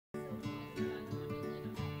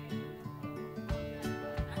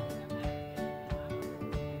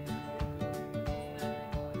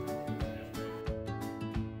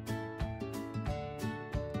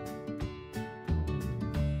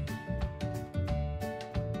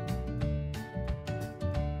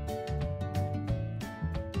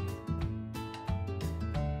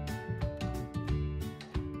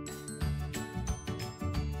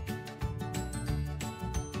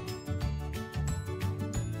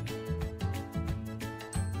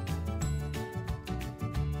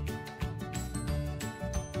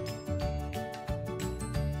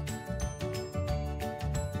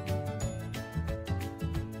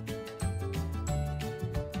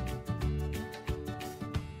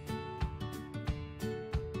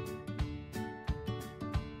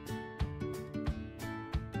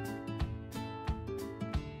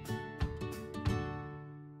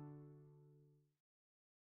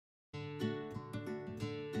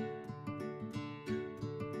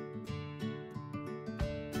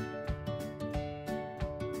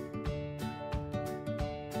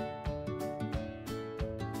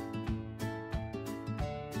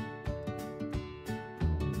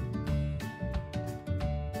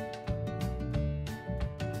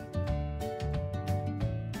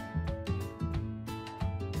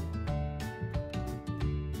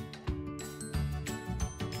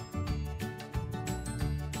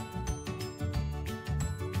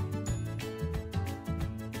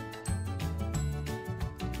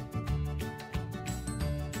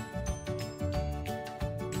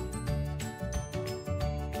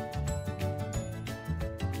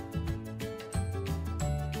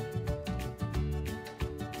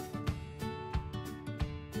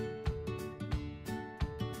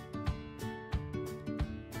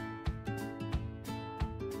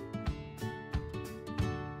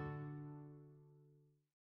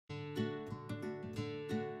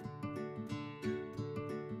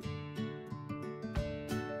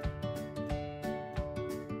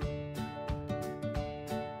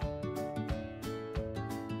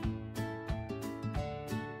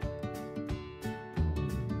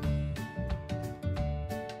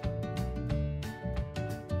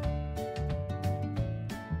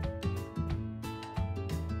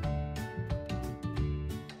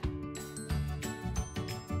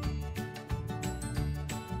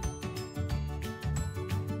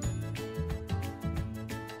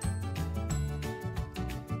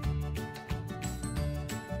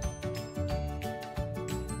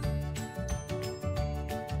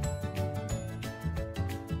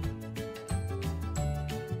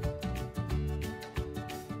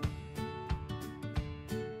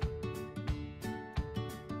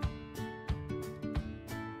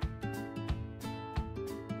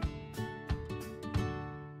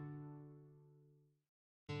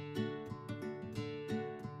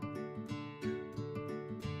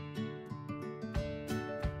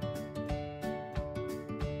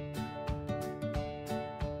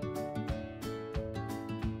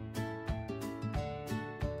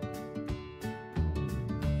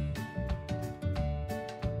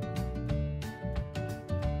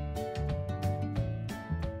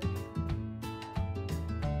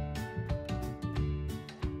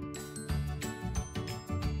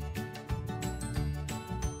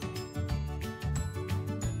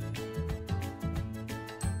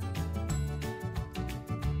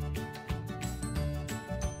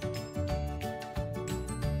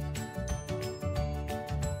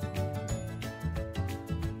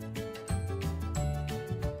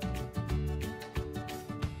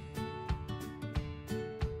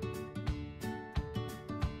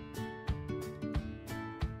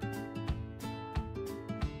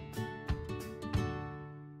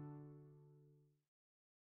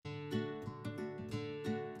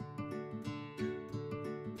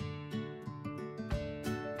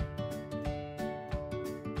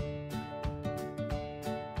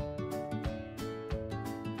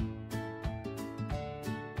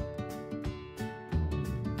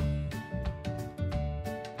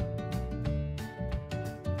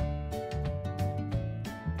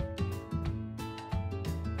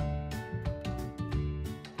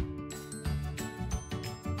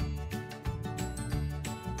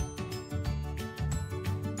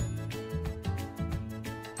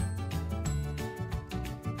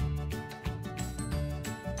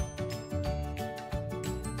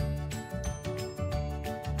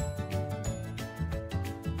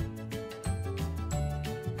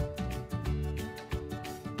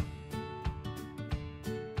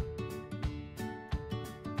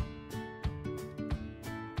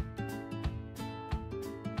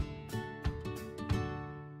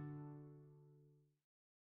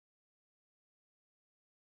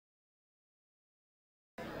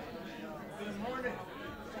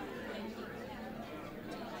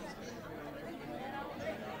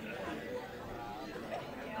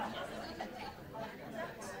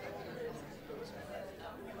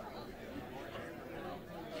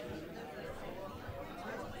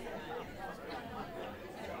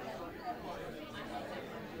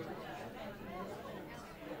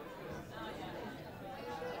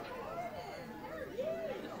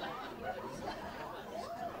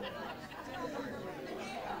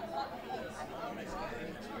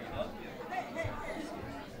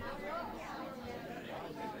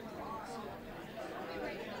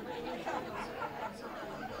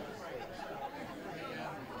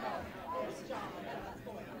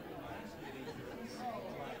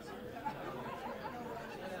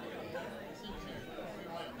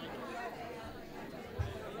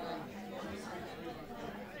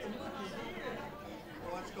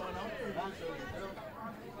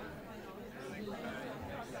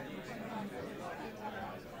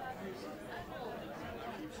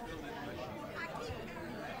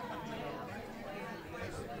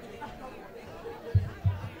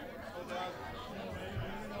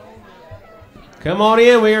Come on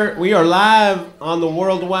in. We are live on the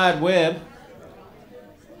World Wide Web.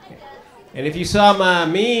 And if you saw my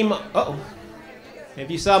meme, if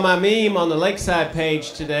you saw my meme on the Lakeside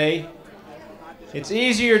page today, it's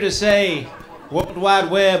easier to say World Wide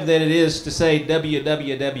Web than it is to say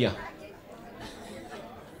www.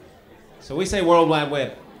 So we say World Wide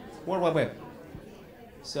Web. World Wide Web.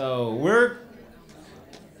 So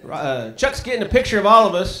Chuck's getting a picture of all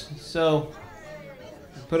of us, so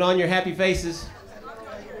put on your happy faces.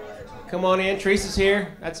 Come on in. Teresa's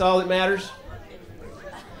here. That's all that matters.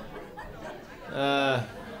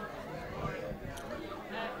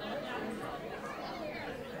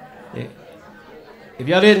 If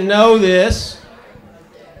y'all didn't know this,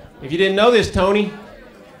 Tony,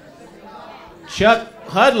 Chuck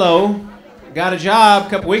Hudlow got a job a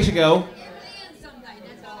couple weeks ago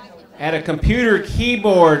at a computer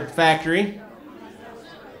keyboard factory,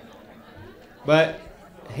 but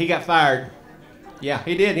he got fired. Yeah,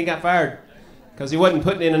 he did. He got fired because he wasn't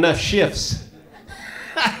putting in enough shifts.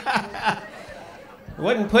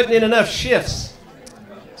 Wasn't putting in enough shifts.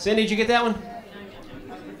 Cindy, did you get that one?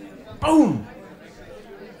 Boom.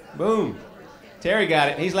 Boom. Terry got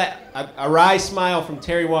it. He's like a wry smile from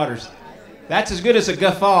Terry Waters. That's as good as a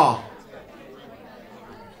guffaw.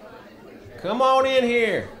 Come on in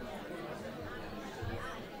here.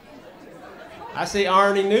 I see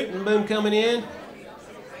Arnie Newton Boom coming in.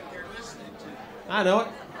 I know it.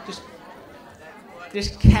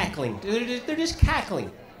 Just cackling. They're just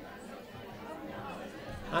cackling.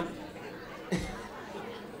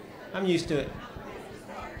 I'm used to it.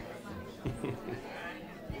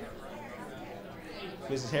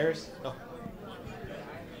 Mrs. Harris? Oh.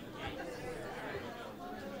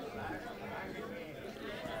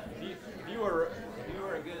 If you were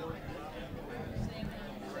a good...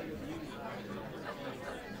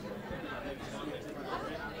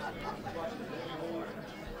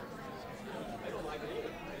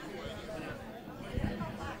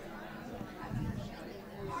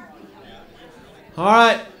 All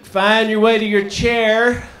right, find your way to your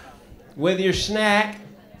chair with your snack,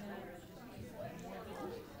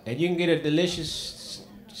 and you can get a delicious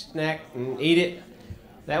snack and eat it.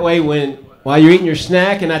 That way, while you're eating your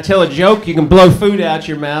snack and I tell a joke, you can blow food out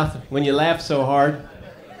your mouth when you laugh so hard.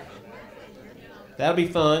 That'll be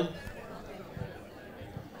fun.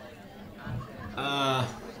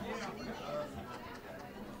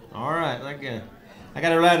 All right, I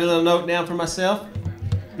gotta write a little note down for myself.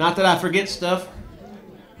 Not that I forget stuff,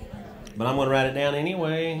 but I'm gonna write it down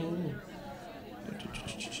anyway.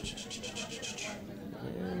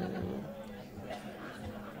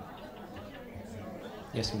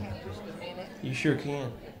 Yes, ma'am. You sure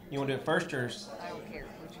can. You want to do it first or? I don't care.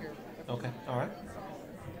 Whichever. Okay. All right.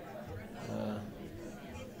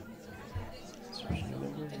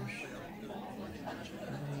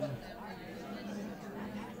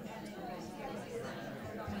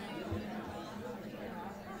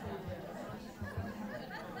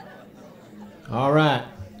 All right.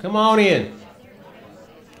 Come on in.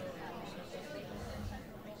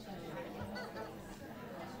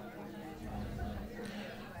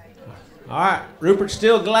 All right, Rupert's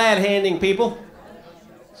still glad-handing people,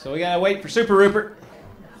 so we gotta wait for Super Rupert.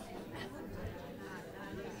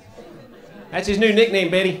 That's his new nickname,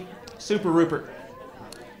 Betty. Super Rupert.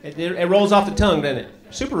 It rolls off the tongue, doesn't it?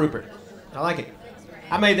 Super Rupert. I like it.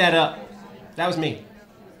 I made that up. That was me.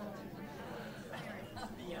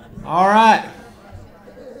 All right.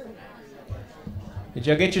 Did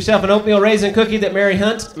y'all get yourself an oatmeal raisin cookie that Mary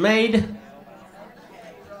Hunt made?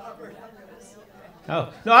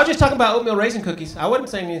 Oh, no, I was just talking about oatmeal raisin cookies. I wasn't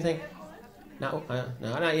saying anything. No,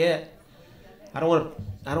 not yet. I don't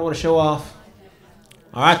want to show off.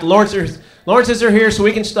 All right, the Lawrences are here, so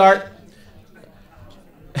we can start.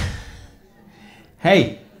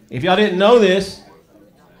 Hey, if y'all didn't know this,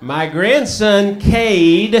 my grandson,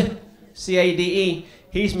 Cade, C-A-D-E,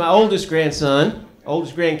 he's my oldest grandson,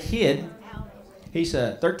 oldest grandkid. He's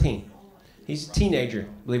 13. He's a teenager,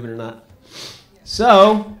 believe it or not.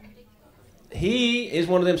 So... he is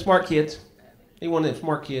one of them smart kids. He's one of them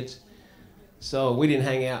smart kids. So we didn't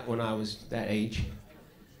hang out when I was that age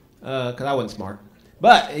because I wasn't smart.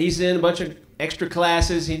 But he's in a bunch of extra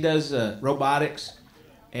classes. He does robotics.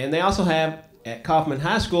 And they also have, at Kaufman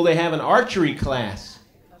High School, they have an archery class.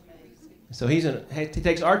 So he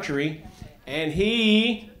takes archery. And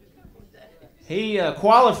he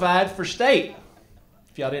qualified for state.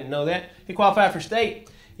 If y'all didn't know that. He qualified for state.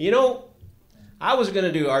 You know, I was going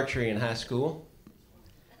to do archery in high school.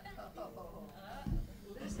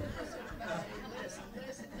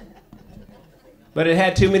 But it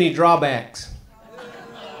had too many drawbacks.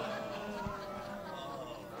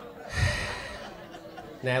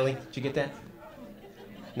 Natalie, did you get that?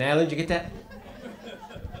 Natalie, did you get that?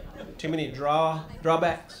 Too many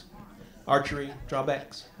drawbacks? Archery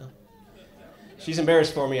drawbacks? No. She's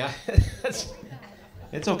embarrassed for me.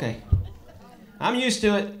 It's okay. I'm used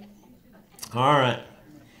to it. All right.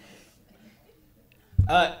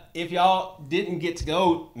 If y'all didn't get to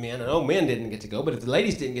go, men, I know men didn't get to go, but if the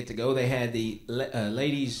ladies didn't get to go, they had the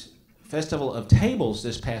Ladies Festival of Tables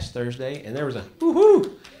this past Thursday, and there was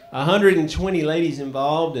 120 ladies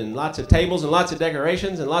involved, and lots of tables and lots of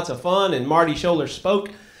decorations and lots of fun, and Marty Scholler spoke.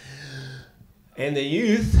 And the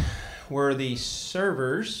youth were the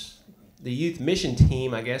servers. The youth mission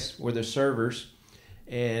team, I guess, were the servers.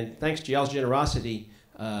 And thanks to y'all's generosity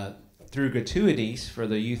through gratuities for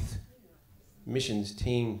the youth missions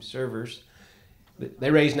team servers,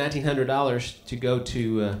 they raised $1,900 to go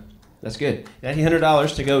to, that's good,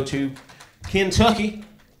 $1,900 to go to Kentucky.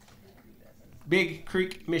 Big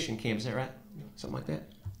Creek Mission Camp, is that right? Something like that?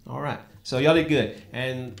 All right. So y'all did good.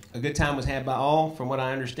 And a good time was had by all, from what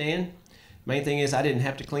I understand. Main thing is I didn't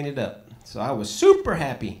have to clean it up. So I was super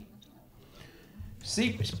happy.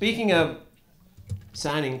 See, speaking of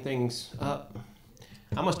signing things up,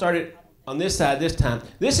 I'm going to start it on this side this time.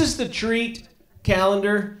 This is the treat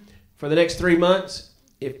calendar for the next 3 months.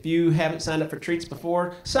 If you haven't signed up for treats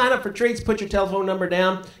before, sign up for treats, put your telephone number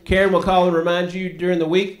down. Karen will call and remind you during the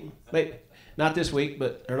week. Maybe not this week,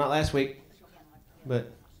 or not last week,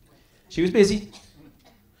 but she was busy.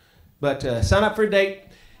 But sign up for a date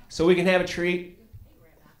so we can have a treat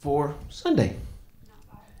for Sunday.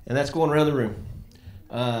 And that's going around the room.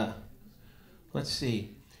 Let's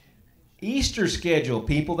see. Easter schedule,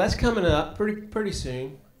 people. That's coming up pretty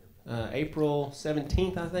soon. April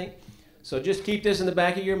 17th, I think. So just keep this in the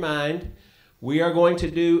back of your mind. We are going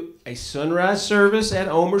to do a sunrise service at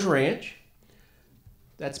Omer's Ranch.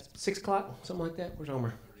 That's 6 o'clock, something like that. Where's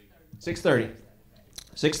Omer? 6:30.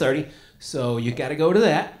 6:30. So you got to go to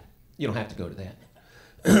that. You don't have to go to that.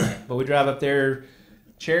 But we drive up there.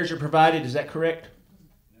 Chairs are provided. Is that correct?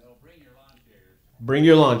 No, bring your lawn chairs. Bring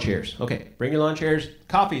your lawn chairs. Okay, bring your lawn chairs.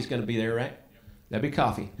 Coffee's going to be there, right? That'd be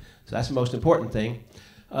coffee. So that's the most important thing.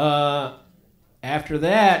 After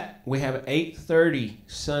that, we have 8:30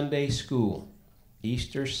 Sunday school.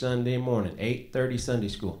 Easter Sunday morning, 8:30 Sunday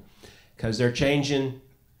school. Because they're changing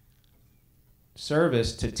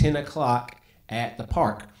service to 10 o'clock at the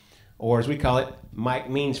park. Or as we call it, Mike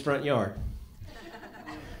Mean's front yard.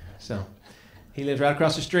 So he lives right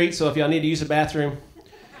across the street, so if y'all need to use the bathroom,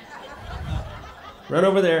 run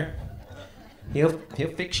over there. He'll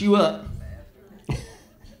fix you up.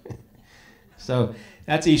 So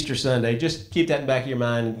that's Easter Sunday. Just keep that in the back of your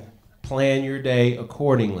mind and plan your day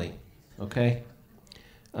accordingly. Okay?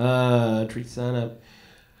 Treat sign up.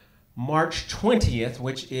 March 20th,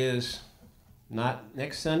 which is not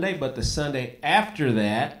next Sunday, but the Sunday after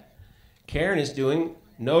that, Karen is doing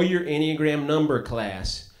Know Your Enneagram Number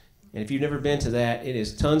class. And if you've never been to that, it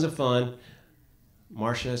is tons of fun.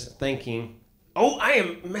 Marcia's thinking, oh, I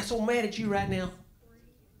am so mad at you right now.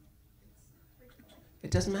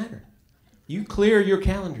 It doesn't matter. You clear your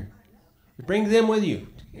calendar. Bring them with you.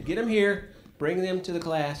 Get them here. Bring them to the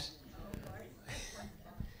class.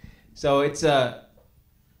 So it's you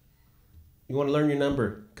want to learn your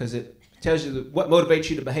number because it tells you what motivates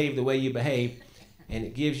you to behave the way you behave, and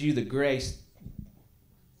it gives you the grace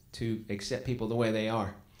to accept people the way they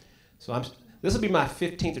are. So this will be my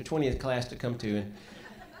 15th or 20th class to come to, and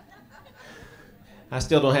I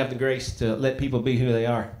still don't have the grace to let people be who they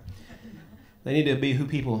are. They need to be who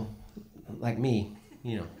people like me,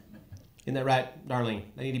 you know. Isn't that right, Darlene?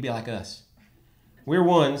 They need to be like us. We're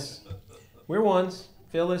ones. We're ones.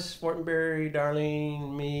 Phyllis, Fortenberry,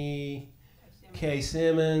 Darlene, me, Kay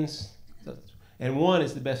Simmons. And 1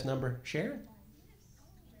 is the best number. Sharon?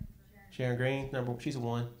 Sharon Green, she's a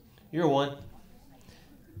 1. You're a 1.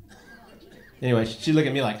 Anyway, she looked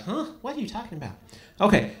at me like, huh? What are you talking about?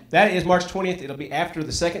 Okay, that is March 20th. It'll be after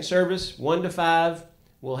the second service, 1 to 5.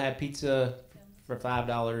 We'll have pizza for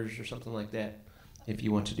 $5 or something like that if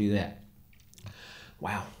you want to do that.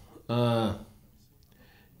 Wow.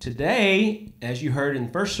 Today, as you heard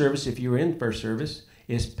in first service, if you were in first service,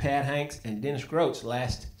 is Pat Hanks and Dennis Groats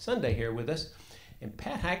last Sunday here with us. And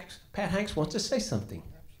Pat Hanks wants to say something.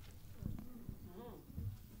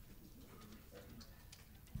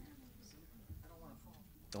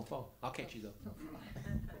 Don't fall. I'll catch you, though.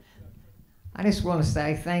 I just want to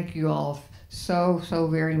say thank you all so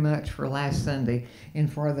very much for last Sunday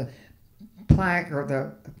and for the plaque or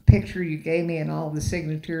the picture you gave me and all the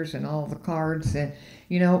signatures and all the cards. And,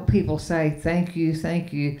 you know, people say thank you,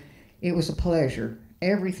 thank you. It was a pleasure.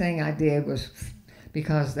 Everything I did was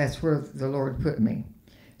because that's where the Lord put me.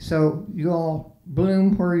 So you all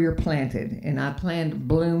bloom where you're planted, and I plan to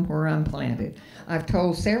bloom where I'm planted. I've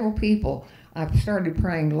told several people, I've started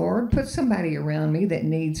praying, Lord, put somebody around me that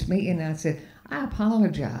needs me. And I said, I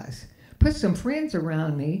apologize. Put some friends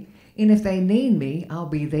around me, and if they need me, I'll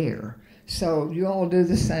be there. So you all do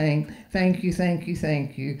the same. Thank you, thank you,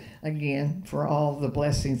 thank you again for all the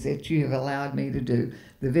blessings that you have allowed me to do.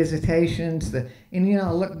 The visitations, I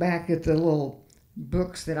look back at the little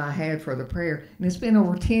books that I had for the prayer, and it's been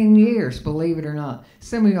over 10 years, believe it or not.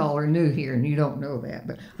 Some of y'all are new here, and you don't know that,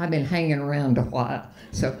 but I've been hanging around a while.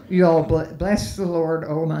 So you all bless the Lord,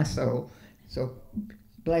 oh my soul. So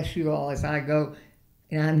bless you all as I go,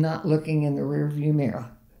 and I'm not looking in the rearview mirror.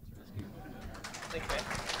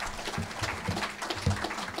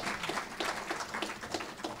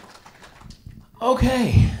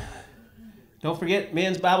 Okay. Don't forget,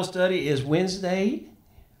 men's Bible study is Wednesday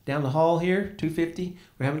down the hall here, 250.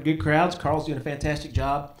 We're having good crowds. Carl's doing a fantastic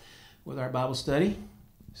job with our Bible study.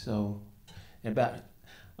 So, about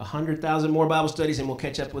 100,000 more Bible studies, and we'll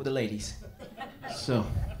catch up with the ladies. So,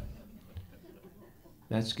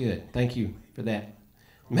 that's good. Thank you for that.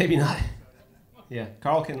 Maybe not. Yeah,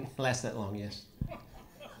 Carl can last that long, yes.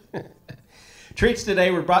 Treats today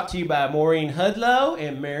were brought to you by Maureen Hudlow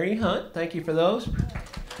and Mary Hunt. Thank you for those.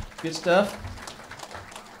 Good stuff.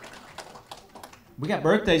 We got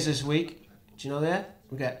birthdays this week. Did you know that?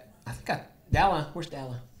 Dalla. Where's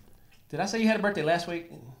Dalla? Did I say you had a birthday last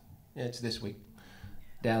week? Yeah, it's this week.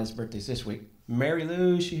 Dalla's birthday's this week. Mary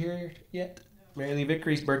Lou, is she here yet? Mary Lee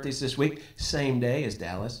Vickery's birthday's this week. Same day as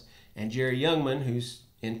Dallas. And Jerry Youngman, who's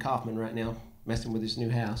in Kaufman right now, messing with his new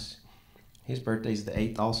house. His birthday's the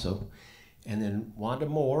 8th also. And then Wanda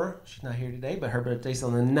Moore, she's not here today, but her birthday's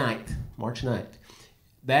on the 9th, March 9th.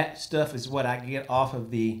 That stuff is what I get off of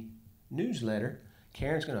the newsletter.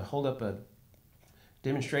 Karen's going to hold up a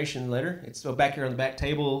demonstration letter. It's so back here on the back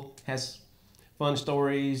table, has fun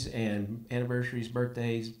stories and anniversaries,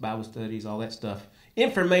 birthdays, Bible studies, all that stuff.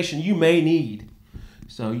 Information you may need.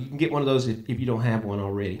 So you can get one of those if you don't have one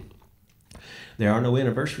already. There are no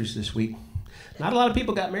anniversaries this week. Not a lot of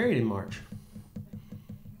people got married in March.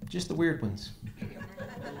 Just the weird ones.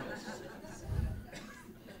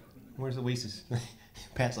 Where's the Weeses?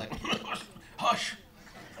 Pat's like, hush.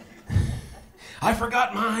 I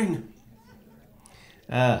forgot mine.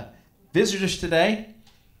 Visitors today,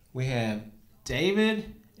 we have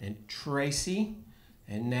David and Tracy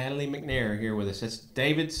and Natalie McNair here with us. That's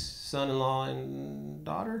David's son-in-law and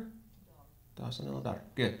daughter? Son-in-law, daughter.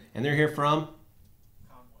 Good. And they're here from?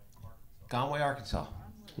 Conway, Arkansas.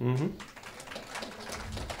 Mm-hmm.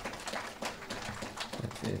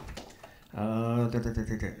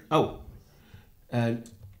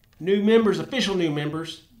 New members, official new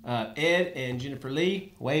members, Ed and Jennifer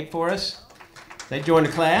Lee, wave for us. They joined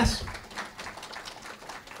the class.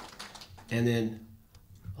 And then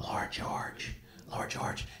Laura George,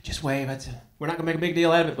 just wave. We're not going to make a big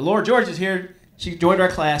deal out of it, but Laura George is here. She joined our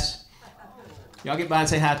class. Y'all get by and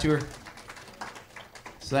say hi to her.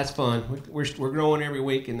 So that's fun. We're growing every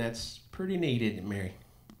week, and that's pretty neat, isn't it, Mary?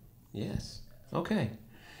 Yes. Okay.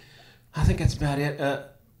 I think that's about it.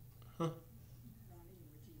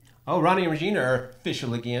 Ronnie and Regina are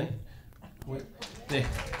official again. Ronnie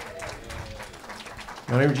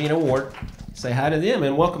and Regina Ward. Say hi to them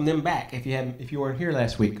and welcome them back if you weren't here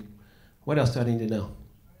last week. What else do I need to know?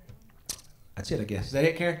 That's it, I guess. Is that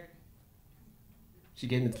it, Karen? She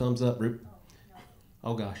gave me the thumbs up, Rube.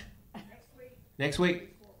 Oh, gosh. Next week?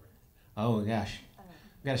 Oh, gosh.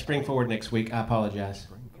 We've got to spring forward next week. I apologize.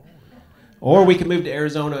 Or we can move to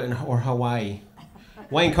Arizona or Hawaii.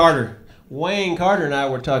 Wayne Carter and I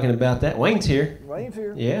were talking about that. Wayne's here. Wayne's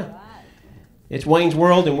here. Yeah. It's Wayne's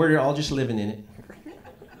world, and we're all just living in it.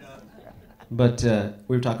 But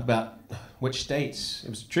we were talking about which states. It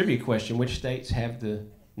was a trivia question. Which states have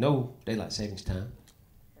no daylight savings time?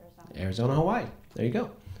 Arizona, Hawaii. There you go.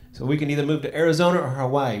 So we can either move to Arizona or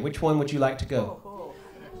Hawaii. Which one would you like to go?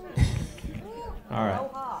 All right.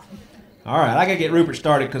 All right, I got to get Rupert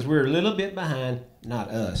started because we're a little bit behind. Not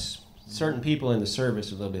us. Certain people in the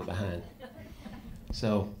service are a little bit behind.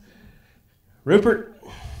 So, Rupert,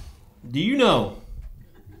 do you know?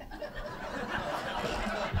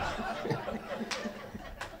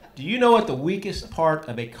 Do you know what the weakest part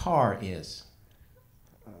of a car is?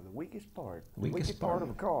 The weakest part? The weakest part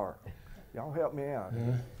of a car. Y'all help me out.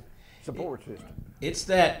 Support system. It's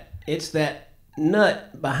that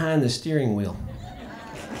nut behind the steering wheel.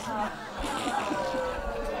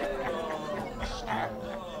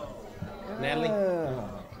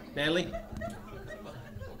 Natalie?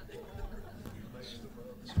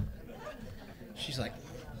 She's like,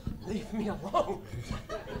 leave me alone.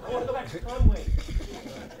 I want to go back to Conway.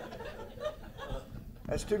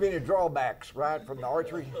 That's too many drawbacks, right, from the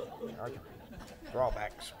archery?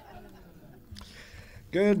 Drawbacks.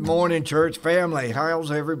 Good morning, church family.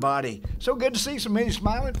 How's everybody? So good to see so many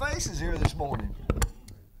smiling faces here this morning.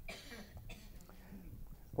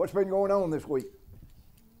 What's been going on this week?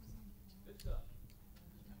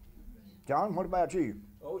 John, what about you?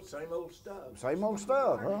 Oh, same old stuff. Same old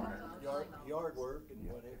stuff, huh? Yard work and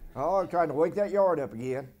whatever. Oh, I'm trying to wake that yard up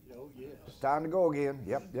again. Oh, yes. It's time to go again.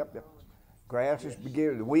 Yep. Grass is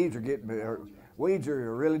beginning. The weeds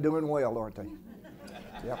are really doing well, aren't they?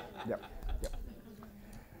 Yep.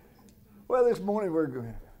 Well, this morning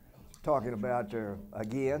we're talking about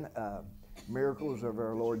again miracles of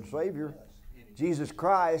our Lord and Savior, Jesus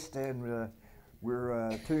Christ, and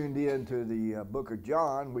we're tuned into the book of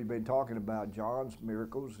John. We've been talking about John's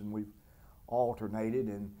miracles, and we've alternated.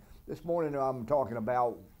 And this morning I'm talking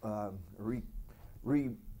about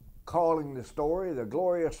recalling the story, the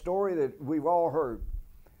glorious story that we've all heard.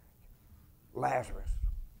 Lazarus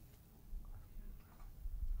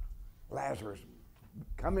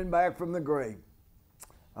coming back from the grave.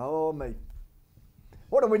 Oh, me.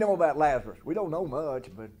 What do we know about Lazarus? We don't know much,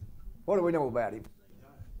 but what do we know about him?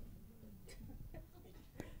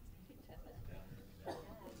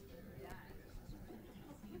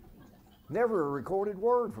 Never a recorded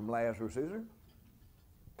word from Lazarus, is there?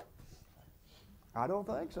 I don't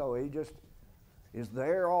think so. He just is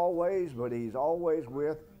there always, but he's always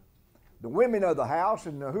with the women of the house.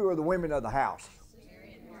 And who are the women of the house?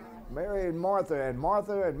 Mary and Martha. And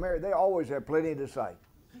Martha and Mary, they always have plenty to say.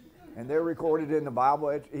 And they're recorded in the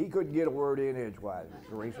Bible. He couldn't get a word in edgewise,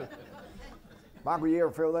 Teresa. Michael, you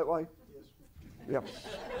ever feel that way? Yes. Yep.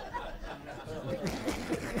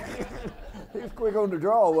 He was quick on the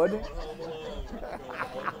draw, wasn't he?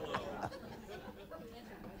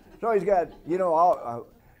 So he's got, we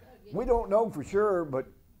don't know for sure, but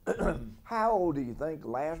how old do you think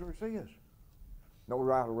Lazarus is? No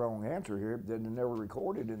right or wrong answer here. They're never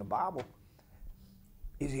recorded in the Bible.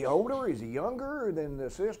 Is he older? Is he younger than the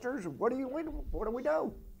sisters? What do we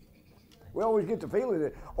know? We always get the feeling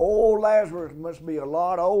that Lazarus must be a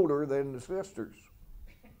lot older than the sisters.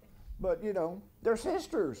 But, they're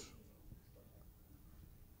sisters.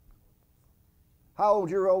 How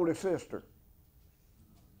old's your oldest sister?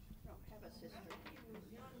 I don't have a sister.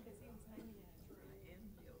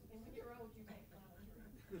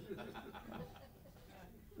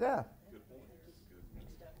 Yeah.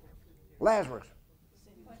 Lazarus.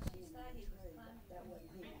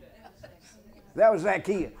 That was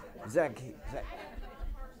Zacchaeus.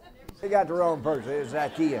 They got the wrong person. It was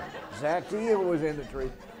Zacchaeus. Zacchaeus was in the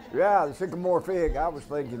tree. Yeah, the sycamore fig. I was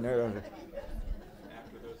thinking there.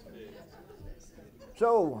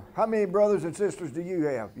 So, how many brothers and sisters do you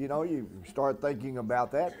have? You start thinking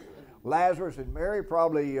about that. Lazarus and Mary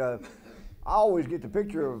probably, I always get the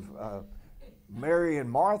picture of Mary and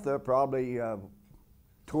Martha, probably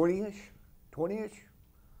 20-ish.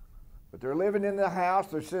 But they're living in the house,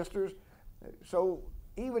 they're sisters. So,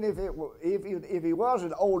 even if he was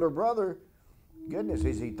an older brother, goodness,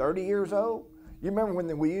 is he 30 years old? You remember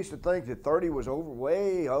when we used to think that 30 was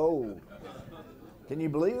way old? Can you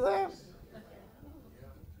believe that?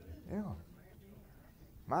 Yeah.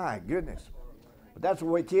 My goodness. But that's the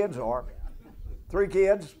way kids are. 3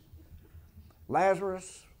 kids,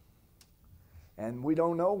 Lazarus, and we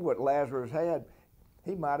don't know what Lazarus had.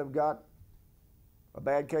 He might have got a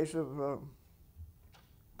bad case of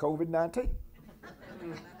COVID-19.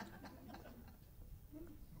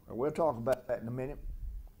 We'll talk about that in a minute.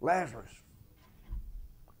 Lazarus.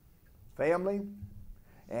 Family.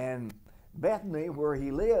 And Bethany, where he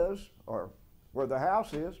lives, or where the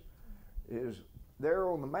house is there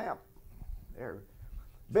on the map. There.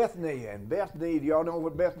 Bethany. And Bethany, do y'all know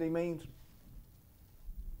what Bethany means?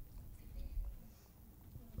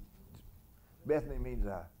 Bethany means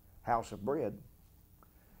a house of bread.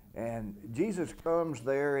 And Jesus comes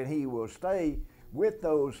there and he will stay with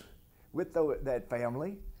that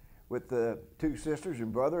family, with the 2 sisters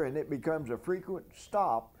and brother, and it becomes a frequent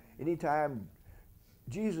stop. Anytime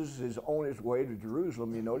Jesus is on his way to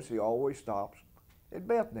Jerusalem, you notice he always stops at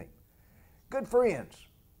Bethany. Good friends,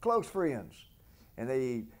 close friends. And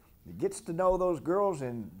he gets to know those girls,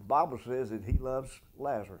 and the Bible says that he loves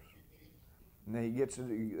Lazarus. And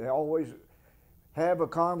they always have a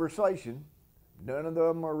conversation. None of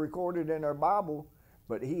them are recorded in our Bible,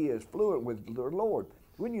 but he is fluent with the Lord.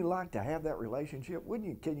 Wouldn't you like to have that relationship?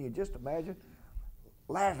 Can you just imagine?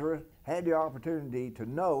 Lazarus had the opportunity to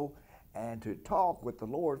know and to talk with the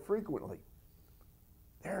Lord frequently.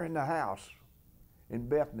 They're in the house in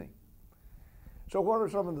Bethany. So what are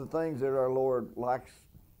some of the things that our Lord likes,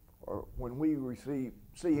 or when we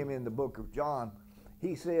see him in the book of John,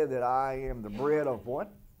 He said that I am the bread of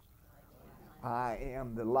what? I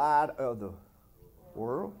am the light of the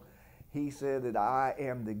world. He said that I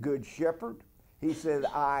am the good shepherd. He said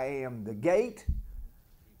I am the gate,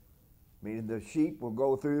 meaning the sheep will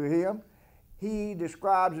go through him. He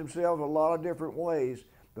describes himself a lot of different ways,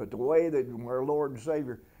 but the way that our Lord and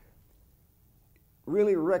Savior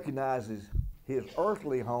really recognizes his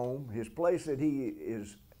earthly home, his place that he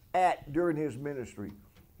is at during his ministry,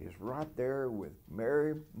 is right there with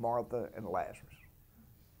Mary, Martha, and Lazarus.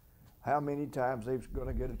 How many times they're going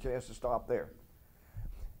to get a chance to stop there?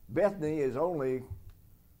 Bethany is only,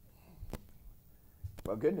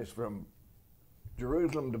 my goodness, from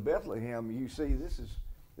Jerusalem to Bethlehem. You see, this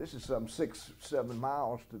is some 6-7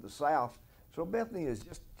 miles to the south. So Bethany is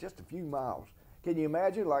just a few miles. Can you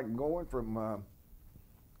imagine, like going from?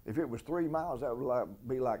 If it was 3 miles, that would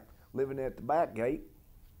be like living at the back gate.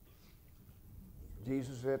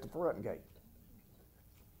 Jesus is at the front gate,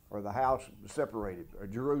 or the house separated, or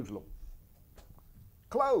Jerusalem.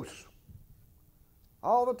 Close,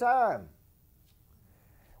 all the time.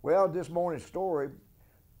 Well, this morning's story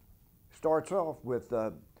starts off with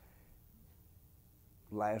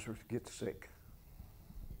Lazarus gets sick.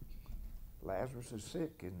 Lazarus is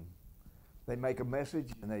sick, and they make a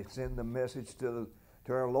message, and they send the message to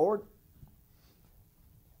our Lord.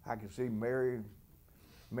 I can see Mary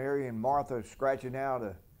and Martha scratching out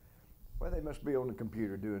well, they must be on the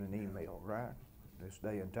computer doing an email, right? This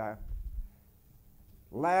day and time.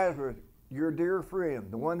 Lazarus, your dear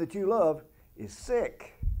friend, the one that you love, is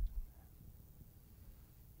sick.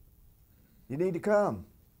 You need to come.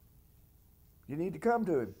 You need to come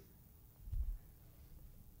to him.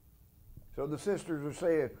 So the sisters are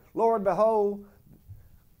saying, Lord, behold,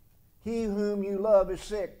 he whom you love is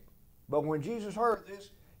sick. But when Jesus heard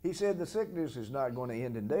this, he said the sickness is not going to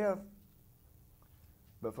end in death,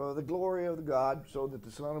 but for the glory of God, so that the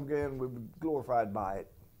Son of God would be glorified by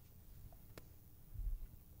it.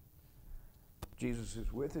 Jesus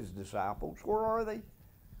is with his disciples. Where are they?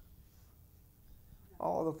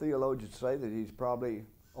 All the theologians say that he's probably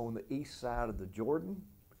on the east side of the Jordan.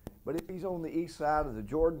 But if he's on the east side of the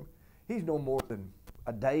Jordan, he's no more than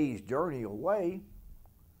a day's journey away.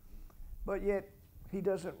 But yet, he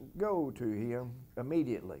doesn't go to him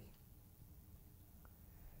immediately.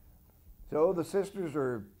 So the sisters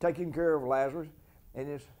are taking care of Lazarus, and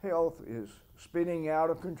his health is spinning out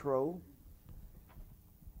of control.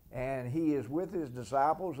 And he is with his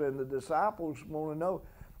disciples, and the disciples want to know,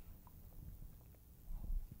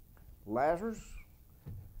 Lazarus,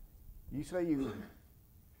 you say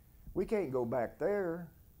we can't go back there,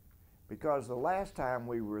 because the last time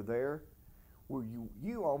we were there,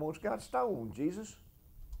 you almost got stoned, Jesus.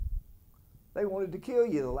 They wanted to kill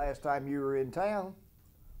you the last time you were in town.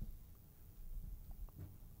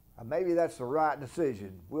 Maybe that's the right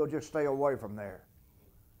decision. We'll just stay away from there.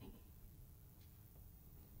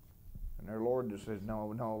 And their Lord just says,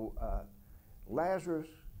 no, Lazarus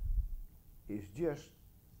is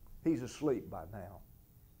he's asleep by now.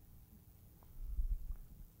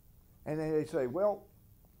 And then they say, well,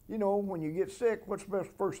 when you get sick, what's the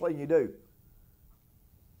first thing you do?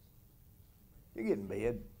 You get in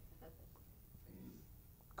bed,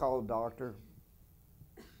 call a doctor,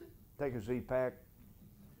 take a Z-Pack,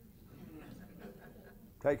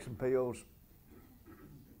 take some pills.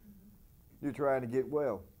 You're trying to get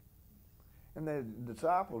well. And the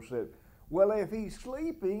disciples said, well, if he's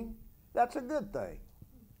sleeping, that's a good thing.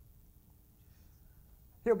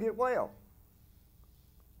 He'll get well.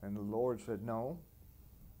 And the Lord said, no,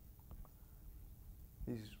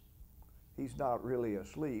 he's not really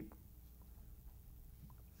asleep.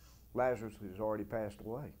 Lazarus has already passed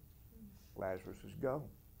away. Lazarus is gone.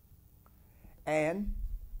 And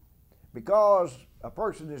because a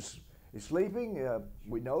person is sleeping,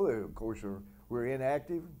 we know that, of course, we're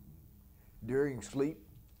inactive during sleep,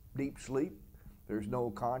 deep sleep. There's no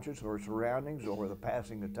conscience or surroundings or the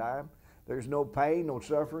passing of time. There's no pain, no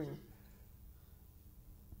suffering.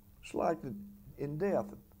 It's like in death,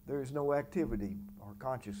 there is no activity or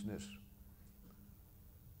consciousness.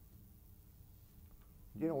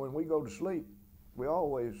 When we go to sleep, we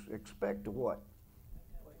always expect to what?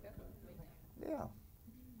 Yeah.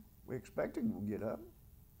 We expect to get up.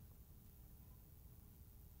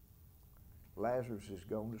 Lazarus is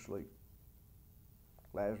gone to sleep.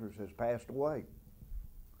 Lazarus has passed away.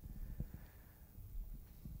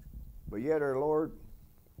 But yet our Lord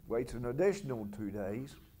waits an additional 2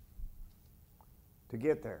 days to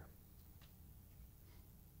get there.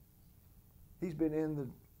 He's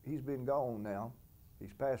been gone now.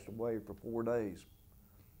 He's passed away for 4 days.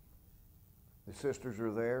 The sisters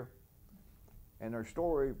are there, And our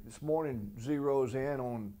story this morning zeroes in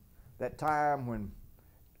on that time when,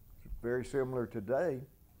 very similar today,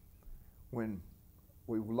 when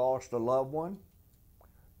we've lost a loved one.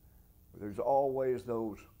 There's always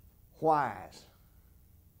those whys.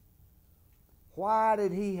 Why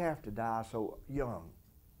did he have to die so young?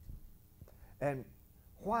 And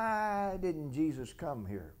why didn't Jesus come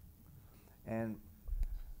here? And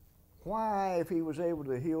why, if he was able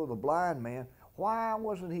to heal the blind man, why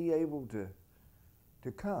wasn't he able to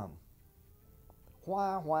come?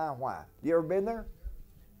 Why? You ever been there?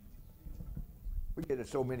 We get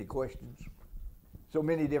so many questions, so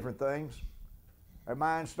many different things. Our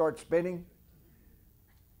minds start spinning.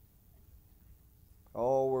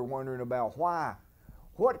 Oh, we're wondering about why.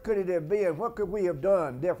 What could it have been? What could we have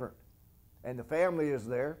done different? And the family is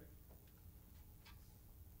there.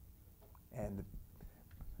 And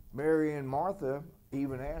Mary and Martha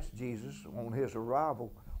even asked Jesus on his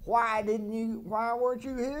arrival, why weren't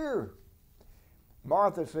you here?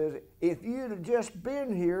 Martha says, if you'd have just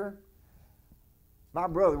been here, my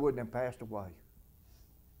brother wouldn't have passed away.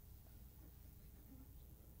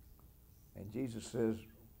 And Jesus says,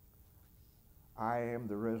 I am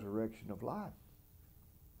the resurrection of life.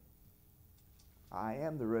 I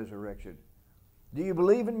am the resurrection. Do you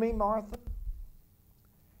believe in me, Martha?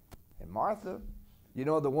 And Martha, you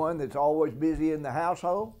know, the one that's always busy in the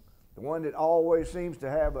household, the one that always seems to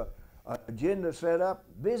have an agenda set up,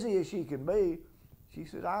 busy as she can be, she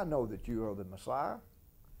says, I know that you are the Messiah.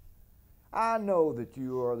 I know that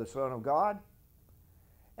you are the Son of God.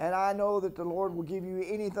 And I know that the Lord will give you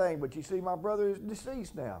anything. But you see, my brother is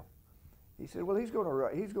deceased now. He said, well, he's going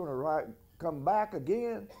to come back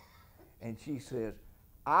again. And she says,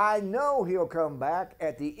 I know he'll come back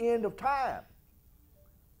at the end of time.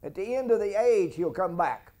 At the end of the age, he'll come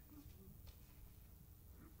back.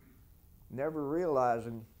 Never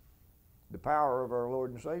realizing the power of our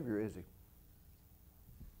Lord and Savior, is he?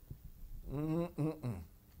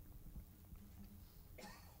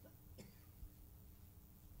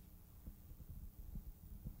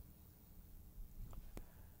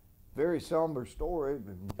 Very somber story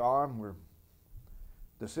in John, where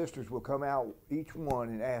the sisters will come out, each one,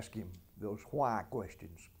 and ask him those why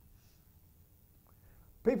questions.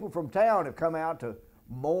 People from town have come out to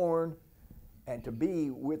mourn and to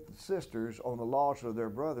be with the sisters on the loss of their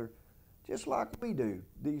brother, just like we do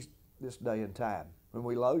this day and time. When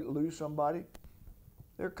we lose somebody,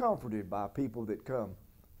 they're comforted by people that come.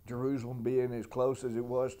 Jerusalem being as close as it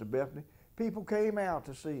was to Bethany, people came out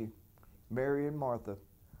to see Mary and Martha.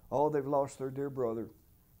 Oh, they've lost their dear brother.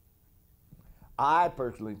 I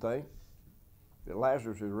personally think that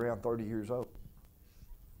Lazarus is around 30 years old,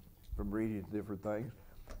 from reading different things.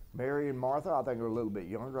 Mary and Martha, I think, are a little bit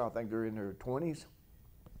younger. I think they're in their 20s.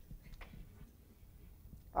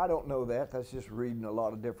 I don't know that. That's just reading a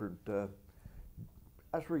lot of different,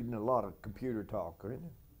 that's reading a lot of computer talk, isn't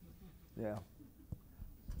it? Yeah.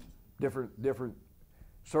 Different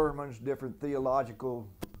sermons, different theological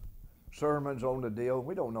sermons on the deal.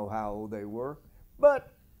 We don't know how old they were.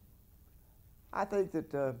 But I think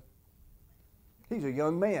that he's a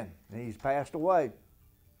young man, and he's passed away.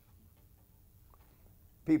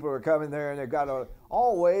 People are coming there, and they've got to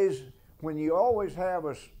always, when you always have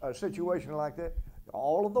a situation like that,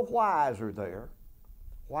 all of the whys are there.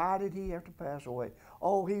 Why did he have to pass away?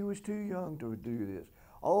 Oh, he was too young to do this.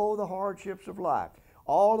 Oh, the hardships of life.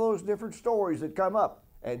 All those different stories that come up.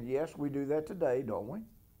 And yes, we do that today, don't we?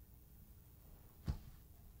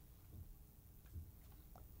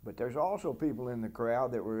 But there's also people in the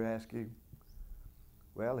crowd that were asking,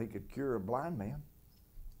 well, he could cure a blind man.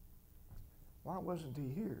 Why wasn't he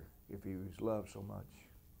here if he was loved so much?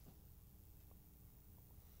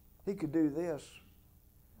 He could do this.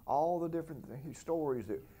 All the different stories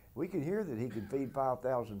that we can hear, that he could feed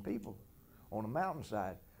 5,000 people on a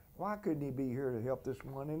mountainside. Why couldn't he be here to help this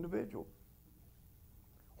one individual?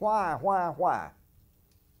 Why?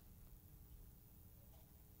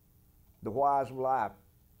 The whys of life.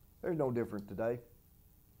 They're no different today.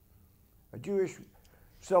 A Jewish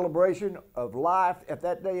celebration of life, at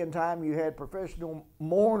that day and time, you had professional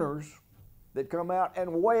mourners that come out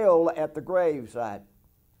and wail at the graveside.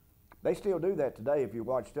 They still do that today if you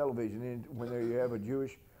watch television. And when you have a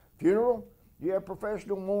Jewish funeral, you have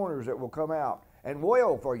professional mourners that will come out and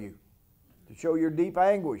wail for you to show your deep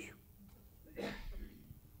anguish.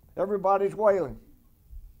 Everybody's wailing.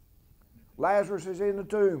 Lazarus is in the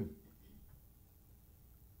tomb.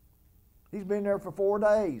 He's been there for 4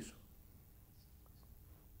 days.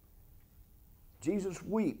 Jesus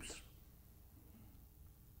weeps.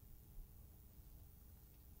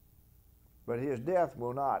 But his death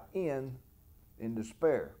will not end in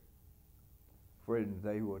despair. Friend,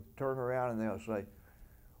 they would turn around and they'll say,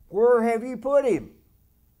 "Where have you put him?"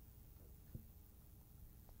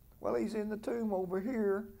 "Well, he's in the tomb over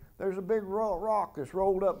here. There's a big rock that's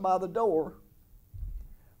rolled up by the door."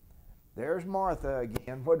 There's Martha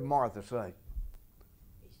again. What did Martha say?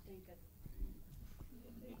 He stinketh.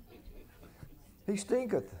 He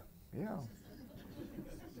stinketh. Yeah.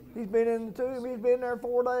 He's been in the tomb. He's been there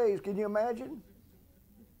 4 days. Can you imagine?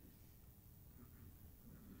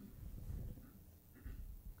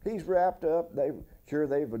 He's wrapped up.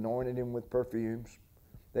 They've anointed him with perfumes.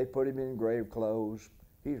 They put him in grave clothes.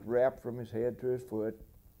 He's wrapped from his head to his foot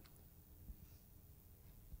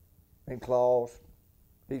in cloths.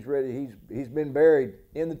 He's ready. He's been buried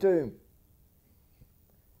in the tomb.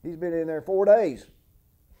 He's been in there 4 days.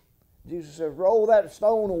 Jesus says, "Roll that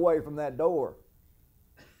stone away from that door."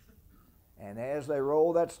 And as they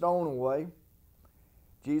roll that stone away,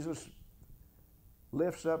 Jesus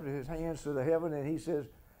lifts up his hands to the heaven and he says,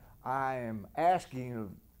 "I am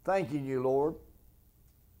thanking you, Lord.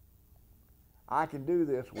 I can do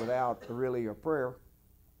this without really a prayer.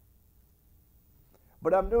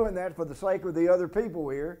 But I'm doing that for the sake of the other people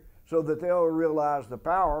here so that they'll realize the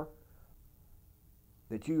power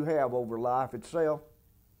that you have over life itself."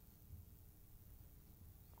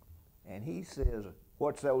 And he says,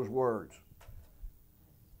 what's those words?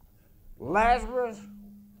 "Lazarus,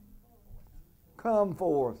 come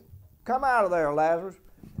forth. Come out of there, Lazarus."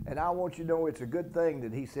 And I want you to know it's a good thing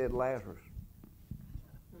that he said Lazarus.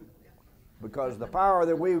 Because the power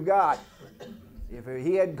that we've got, if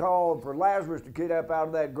he hadn't called for Lazarus to get up out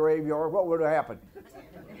of that graveyard, what would have happened?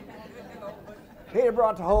 He'd have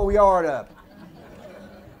brought the whole yard up.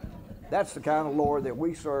 That's the kind of Lord that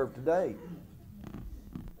we serve today.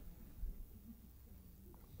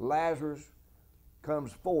 Lazarus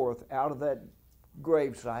comes forth out of that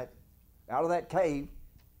gravesite, out of that cave,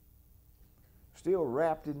 still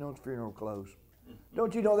wrapped in those funeral clothes.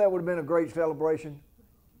 Don't you know that would have been a great celebration?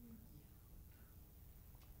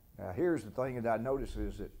 Now, here's the thing that I noticed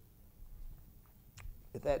is that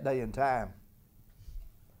at that day and time,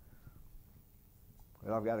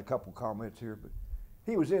 well, I've got a couple comments here, but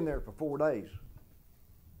he was in there for 4 days.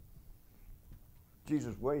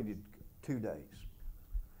 Jesus waited 2 days.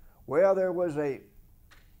 Well, there was a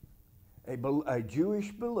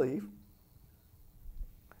Jewish belief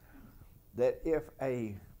that if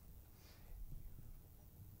I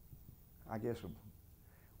guess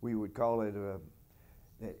we would call it that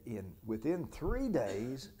within 3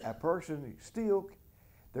 days, a person still,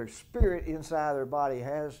 their spirit inside their body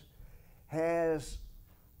has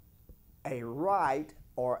a right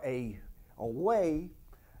or a way.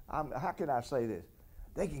 How can I say this?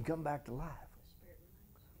 They can come back to life.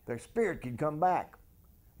 Their spirit can come back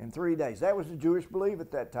in 3 days. That was the Jewish belief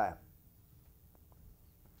at that time.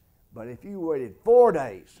 But if you waited 4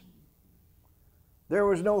 days, there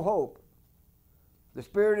was no hope. The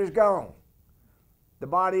spirit is gone. The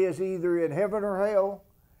body is either in heaven or hell,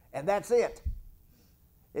 and that's it.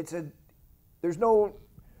 There's no,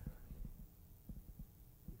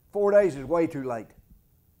 4 days is way too late.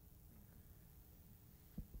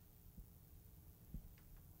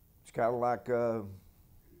 It's kind of like,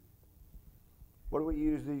 what do we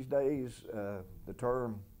use these days? The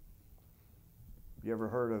term, you ever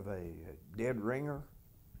heard of a dead ringer?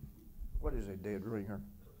 What is a dead ringer?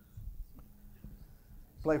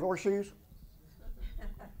 Play horseshoes? It's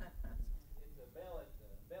a bell at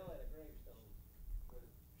a gravestone with a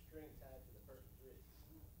string tied to the person's wrist.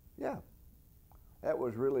 Yeah. That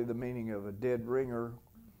was really the meaning of a dead ringer,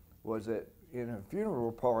 was that in a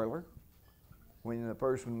funeral parlor, when the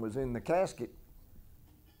person was in the casket,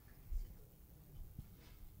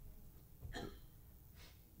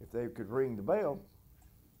 if they could ring the bell,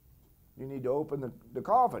 you need to open the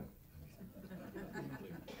coffin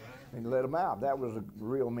and let them out. That was the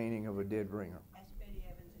real meaning of a dead ringer. Ask Betty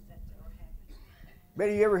Evans if that's ever happened.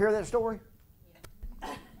 Betty, you ever hear that story?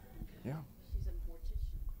 Yeah. Yeah. She's a mortician.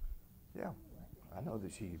 Yeah. I know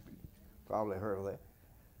that she probably heard of that.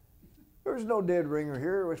 There's no dead ringer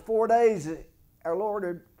here. It was 4 days that our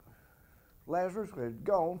Lord Lazarus had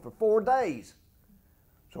gone for 4 days.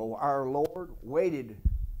 So our Lord waited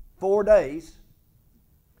 4 days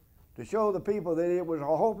to show the people that it was a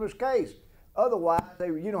hopeless case. Otherwise,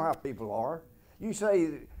 you know how people are. You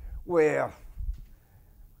say, well,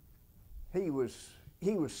 he was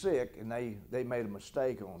sick and they made a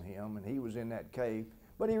mistake on him and he was in that cave,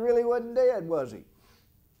 but he really wasn't dead, was he?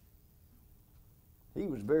 He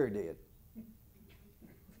was very dead.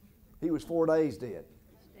 He was 4 days dead.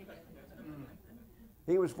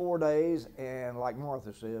 He was 4 days, and like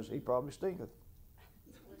Martha says, he probably stinketh.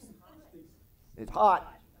 It's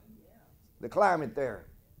hot. The climate there.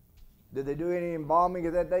 Did they do any embalming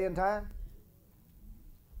at that day and time?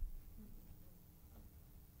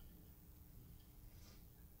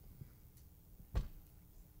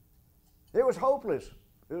 It was hopeless.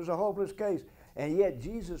 It was a hopeless case. And yet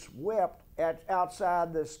Jesus wept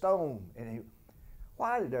outside the stone. And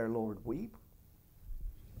why did our Lord weep?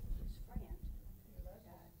 His friend.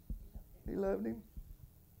 He loved him.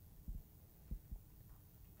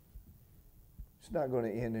 It's not going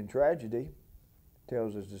to end in tragedy,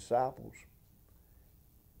 tells his disciples.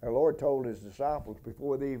 Our Lord told his disciples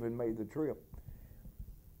before they even made the trip,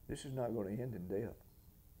 this is not going to end in death.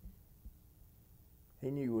 He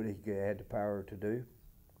knew what he had the power to do.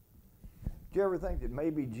 Do you ever think that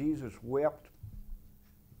maybe Jesus wept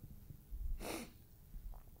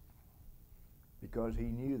because he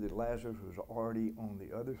knew that Lazarus was already on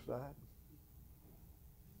the other side?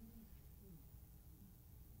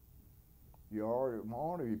 You're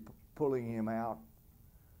already pulling him out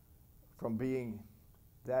from being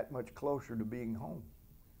that much closer to being home.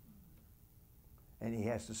 And he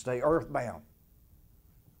has to stay earthbound.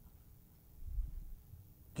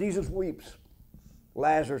 Jesus weeps.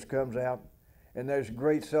 Lazarus comes out, and there's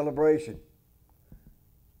great celebration.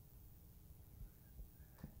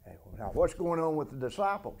 Now, what's going on with the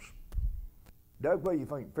disciples? Doug, what do you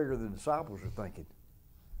figure the disciples are thinking?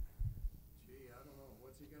 Gee, I don't know.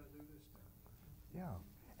 What's he going to do this time?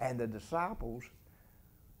 Yeah. And the disciples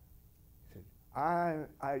said,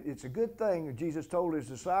 it's a good thing, Jesus told his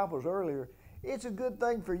disciples earlier, it's a good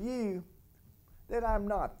thing for you that I'm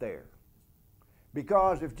not there.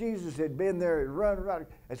 Because if Jesus had been there and run right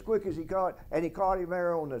as quick as he caught, and he caught him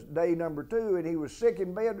there on the day number 2, and he was sick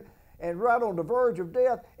in bed and right on the verge of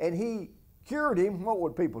death, and he cured him, what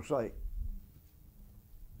would people say? It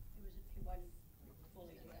wasn't fully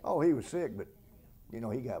dead. Oh, he was sick, but he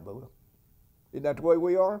got better. Isn't that the way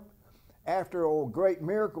we are? After a great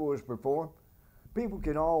miracle is performed, people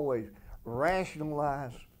can always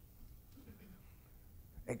rationalize,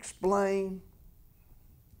 explain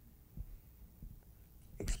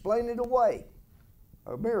it away.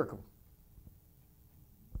 A miracle.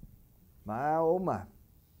 My, oh my.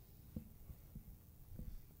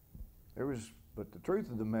 But the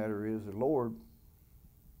truth of the matter is the Lord,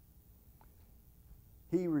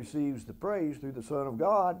 he receives the praise through the Son of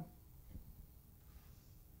God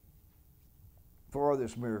for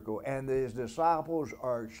this miracle. And his disciples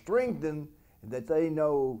are strengthened that they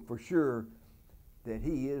know for sure that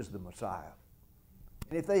he is the Messiah.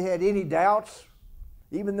 And if they had any doubts,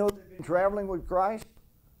 even though they've been traveling with Christ,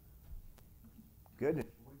 goodness,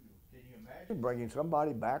 can you imagine bringing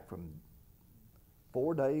somebody back from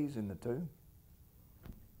 4 days in the tomb?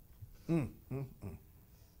 A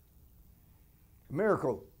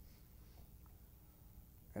miracle.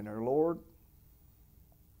 And our Lord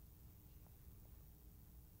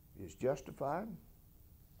is justified,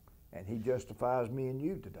 and he justifies me and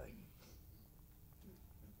you today.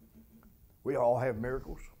 We all have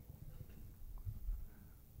miracles.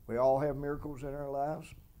 We all have miracles in our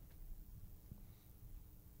lives.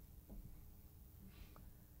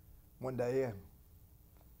 One day,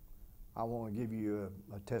 I want to give you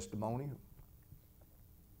a testimony.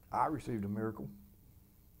 I received a miracle.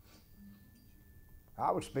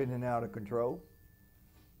 I was spinning out of control.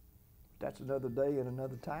 That's another day and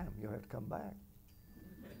another time. You'll have to come back.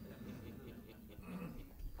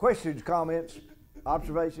 Questions, comments,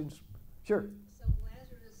 observations? Sure. So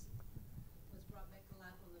Lazarus was brought back to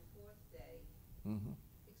life on the 4th day. Mm-hmm.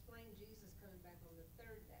 Explain Jesus coming back on the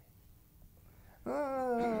 3rd day.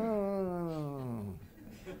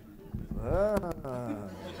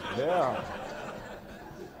 Yeah.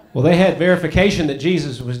 Well, they had verification that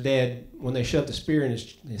Jesus was dead when they shoved the spear in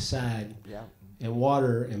his side, Yeah. and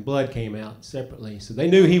water and blood came out separately. So they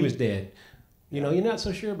knew he was dead. You're not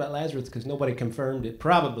so sure about Lazarus because nobody confirmed it.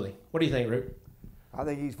 Probably. What do you think, Rick? I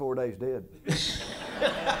think he's 4 days dead.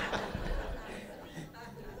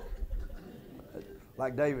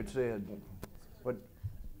 Like David said, but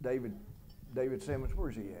David Simmons,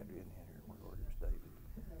 where's he at? Where's David?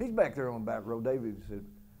 He's back there on the back row. David said,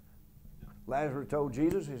 Lazarus told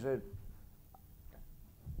Jesus, he said,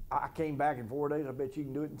 I came back in 4 days, I bet you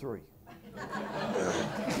can do it in 3.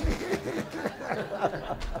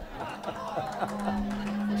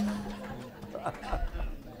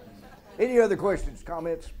 Any other questions,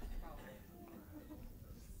 comments?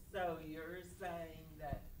 So you're saying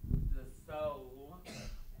that the soul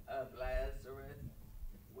of Lazarus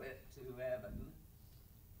went to heaven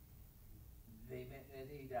the minute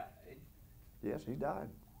he died? Yes, he died.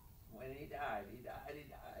 When he died, he's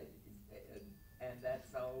dead, and that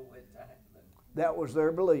soul went to heaven. That was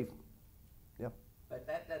their belief. Yep. But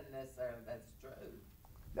that doesn't necessarily, that's true.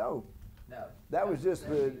 No, No. that was just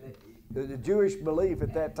They the, believe. the Jewish belief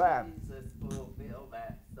at that time. Jesus fulfilled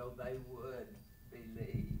that so they would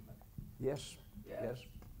believe. Yes, yes.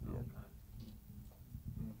 Okay.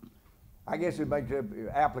 I guess it makes it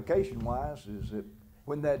application-wise is that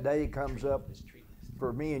when that day comes up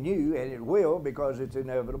for me and you, and it will because it's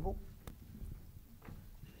inevitable,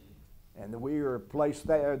 and that we are placed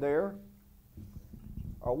there,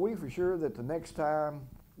 are we for sure that the next time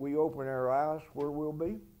we open our eyes where we'll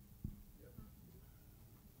be?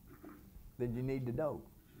 Then you need to know.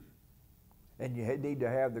 And you need to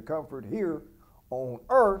have the comfort here on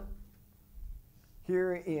earth,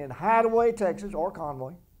 here in Hideaway, Texas, or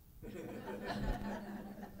Conway.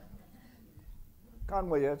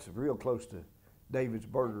 Conway, that's real close to David's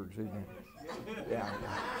Burgers, isn't it? Yeah.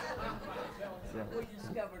 Yeah. We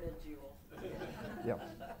discovered a jewel. Yeah.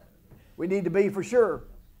 We need to be for sure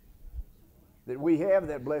that we have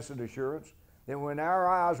that blessed assurance that when our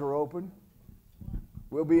eyes are open,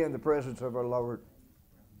 we'll be in the presence of our Lord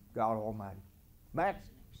God Almighty. Matt?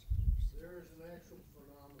 There is an actual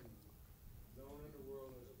phenomenon known in the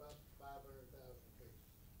world as about 500,000 cases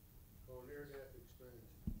called near-death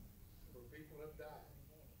experience, where people have died,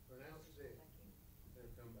 pronounced dead, and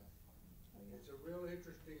have come back. It's a real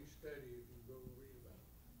interesting study if you go and read about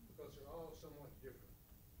it, because they're all somewhat different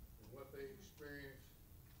in what they experienced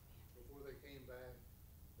before they came back.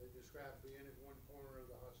 They describe being at one corner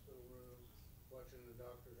of the hospital room, watching the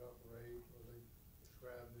doctors operate, or they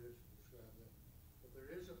describe this, describe that. But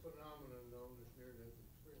there is a phenomenon known as near-death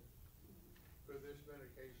experience. Could this have been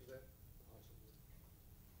a case of that? Possibly.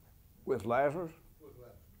 With Lazarus? With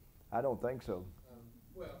Lazarus. I don't think so.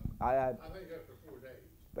 Well, I I think after 4 days.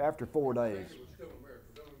 after 4 I days. think it was still a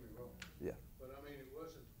miracle, don't get me wrong. Yeah. But I mean, it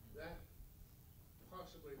wasn't that,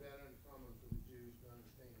 possibly that uncommon for the Jews to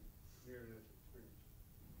understand near-death experience.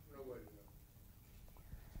 No way to know.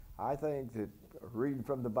 I think that reading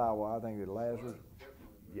from the Bible, I think that Lazarus.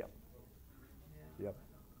 Definitely. Yep. Yep.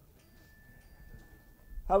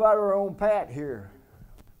 How about our own Pat here?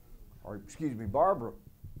 Or excuse me, Barbara.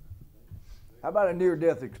 How about a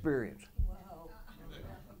near-death experience? Wow.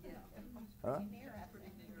 Huh? Near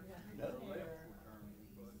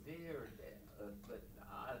death, but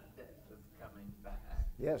not death of coming back.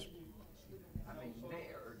 Yes. I mean,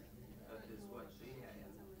 near is what she had,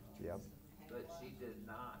 Yep. but she did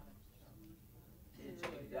not. Did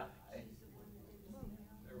she die?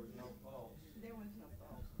 There was no pulse. There was no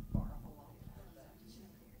pulse for a whole long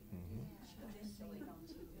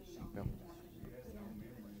Yep.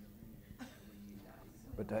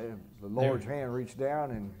 But the Lord's hand reached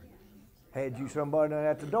down and had you somebody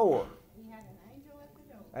at the door. He had an angel at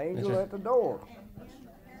the door. Angel That's right. at the door. And when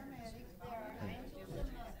the paramedics, there are angels in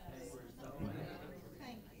heaven.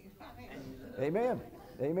 Thank you. Amen.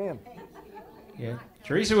 Amen. Yeah.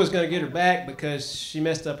 Teresa was going to get her back because she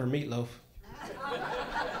messed up her meatloaf.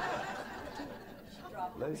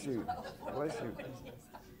 Bless you. Bless you.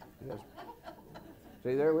 Yes.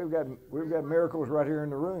 See there, we've got miracles right here in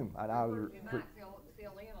the room. And I was, You might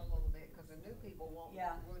fill in a little bit because the new people won't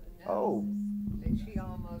Yeah. wouldn't know oh, that she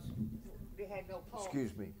almost had no pulse.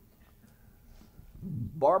 excuse me.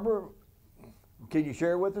 Barbara, can you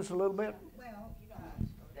share with us a little bit? Well,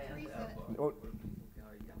 Teresa, Oh,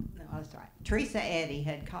 No, that's right. Teresa Eddy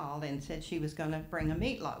had called and said she was going to bring a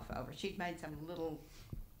meatloaf over. She'd made some little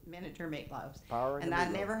miniature meatloafs. Power in And the I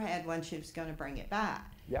meatloaf. never had one. She was going to bring it by.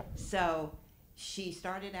 Yeah. So she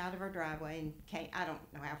started out of her driveway and came, I don't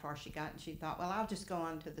know how far she got, and she thought, well, I'll just go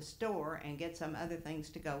on to the store and get some other things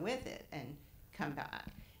to go with it and come back.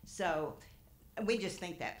 So we just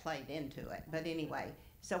think that played into it. But anyway,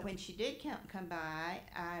 so when she did come by,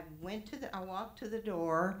 I walked to the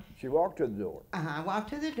door. She walked to the door. I walked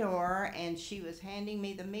to the door, and she was handing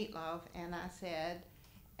me the meatloaf, and I said,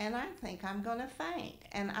 and I think I'm going to faint.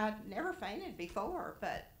 And I'd never fainted before,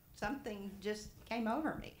 but something just came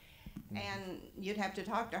over me. And you'd have to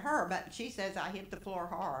talk to her, but she says I hit the floor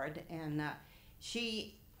hard, and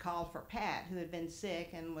she called for Pat, who had been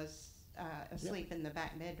sick and was asleep in the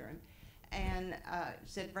back bedroom, and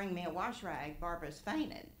said, bring me a wash rag, Barbara's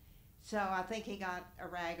fainted. So I think he got a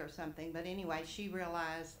rag or something, but anyway, she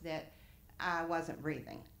realized that I wasn't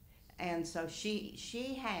breathing. And so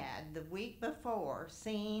she had, the week before,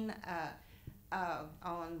 seen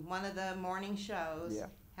on one of the morning shows Yeah.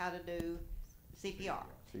 how to do CPR.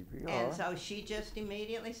 CPR. And so she just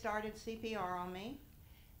immediately started CPR on me.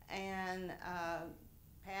 And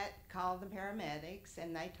Pat called the paramedics,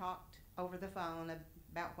 and they talked over the phone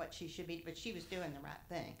about what she should be, but she was doing the right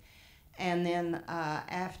thing. And then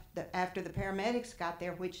after the paramedics got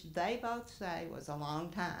there, which they both say was a long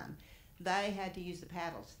time, they had to use the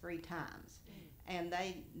paddles 3 times, and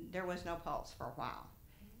there was no pulse for a while.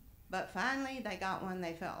 But finally, they got one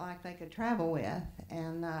they felt like they could travel with,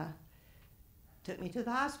 and took me to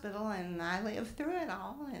the hospital, and I lived through it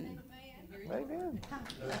all. And Amen.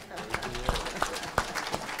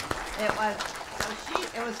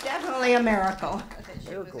 it was definitely a miracle that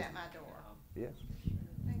she was Miracle. at my door. Yes.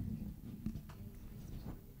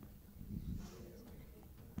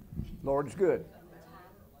 Lord is good.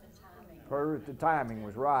 The timing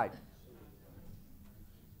was right.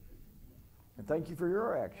 And thank you for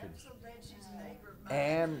your actions.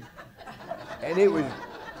 And it was,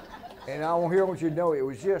 and I want you to know, it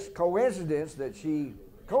was just coincidence that she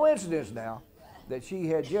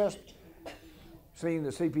had just seen the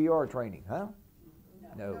CPR training, huh?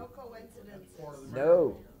 No.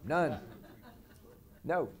 No, none.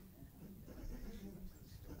 No.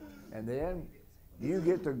 And then you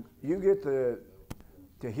get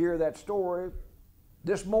to hear that story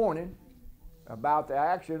this morning about the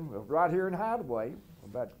action right here in Hideaway,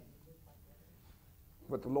 about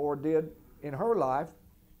what the Lord did in her life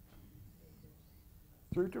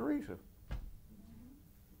through Teresa.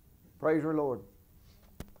 Praise her, Lord.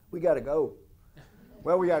 We got to go.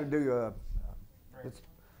 Well, we got to do.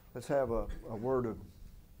 Let's have a word of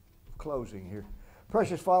closing here.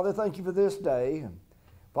 Precious Father, thank you for this day. And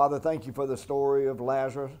Father, thank you for the story of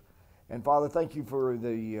Lazarus. And Father, thank you for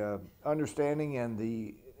the understanding and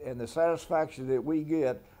the satisfaction that we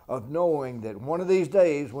get of knowing that one of these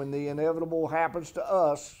days, when the inevitable happens to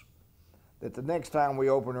us, that the next time we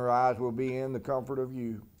open our eyes, we'll be in the comfort of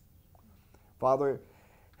you. Father,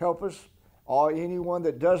 help us. Anyone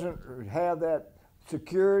that doesn't have that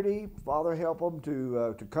security, Father, help them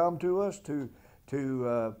to come to us,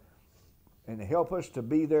 and help us to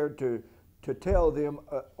be there to tell them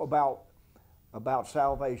about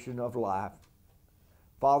salvation of life.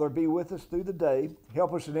 Father, be with us through the day.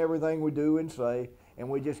 Help us in everything we do and say, and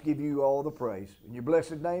we just give you all the praise. In your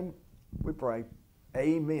blessed name, we pray.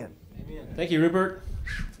 Amen. Amen. Thank you, Rupert.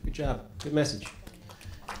 Good job. Good message.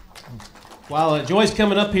 While Joy's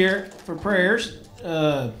coming up here for prayers,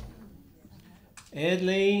 Ed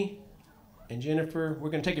Lee and Jennifer, we're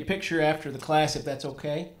going to take a picture after the class, if that's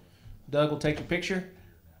okay. Doug will take your picture.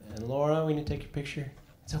 And Laura, we need to take your picture.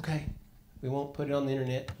 It's okay. We won't put it on the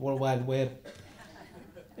internet, World Wide Web.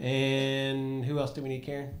 And who else do we need,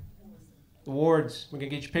 Karen? The Wards. We're going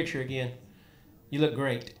to get your picture again. You look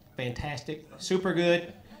great. Fantastic. Super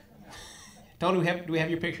good. Tony, do we have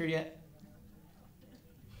your picture yet?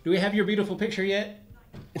 Do we have your beautiful picture yet?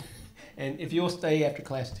 And if you'll stay after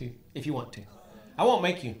class too, if you want to. I won't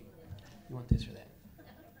make you. You want this or that?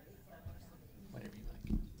 Whatever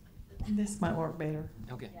you like. This might work better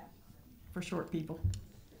Okay. for short people.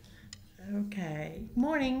 Okay.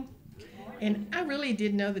 Morning. And I really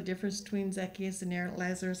did know the difference between Zacchaeus and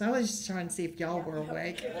Lazarus. I was just trying to see if y'all were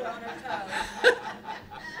awake.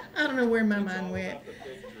 I don't know where my mind went.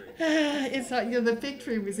 It's like, the fig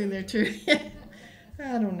tree was in there too.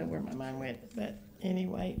 I don't know where my mind went, but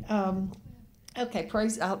anyway. Okay,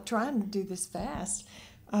 praise. I'll try and do this fast.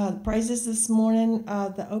 Praises this morning.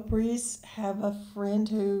 The Oprys have a friend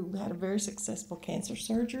who had a very successful cancer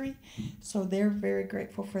surgery, so they're very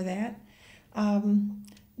grateful for that.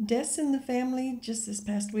 Deaths in the family just this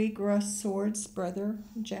past week. Russ Sword's brother,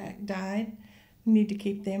 Jack, died. We need to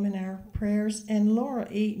keep them in our prayers. And Lou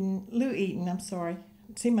Eaton, I'm sorry.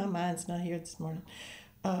 See, my mind's not here this morning.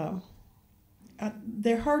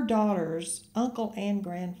 They're her daughters, uncle and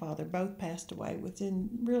grandfather, both passed away within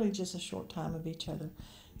really just a short time of each other.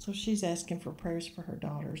 So she's asking for prayers for her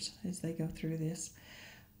daughters as they go through this.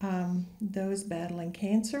 Those battling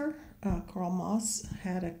cancer, Carl Moss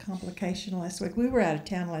had a complication last week. We were out of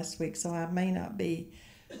town last week, so I may not be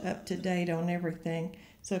up to date on everything.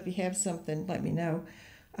 So if you have something, let me know.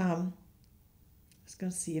 I was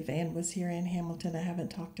going to see if Ann was here, Ann Hamilton. I haven't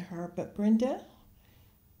talked to her, but Brenda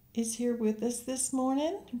is here with us this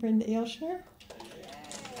morning, Brenda Elshner.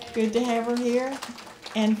 Good to have her here.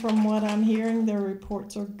 And from what I'm hearing, their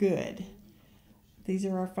reports are good. These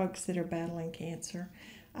are our folks that are battling cancer.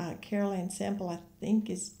 Carol Ann Sample, I think,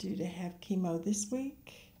 is due to have chemo this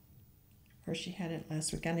week. Or she had it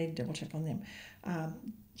last week. I need to double check on them.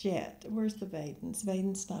 Jet, where's the Vadens?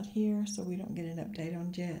 Vaden's not here, so we don't get an update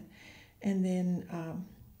on Jet. And then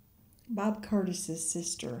Bob Curtis's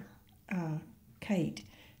sister, Kate,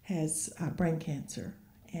 has brain cancer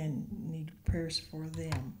and need prayers for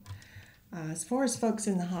them. As far as folks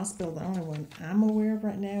in the hospital, the only one I'm aware of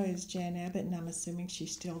right now is Jan Abbott, and I'm assuming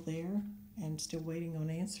she's still there and still waiting on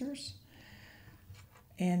answers.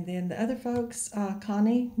 And then the other folks,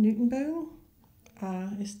 Connie Newton-Boone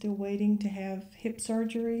is still waiting to have hip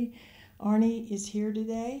surgery. Arnie is here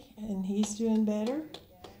today, and he's doing better.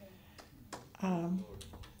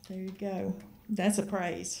 There you go. That's a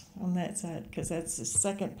praise on that side, because that's the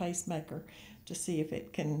second pacemaker to see if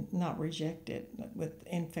it can not reject it with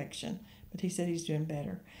infection. But he said he's doing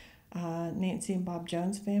better. Nancy and Bob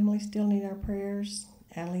Jones' family still need our prayers.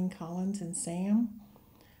 Aline Collins and Sam.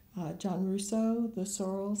 John Russo, the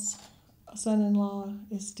Sorrells' son-in-law,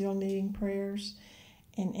 is still needing prayers.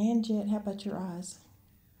 And Ann Jett, how about your eyes?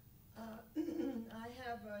 I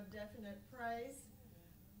have a definite praise.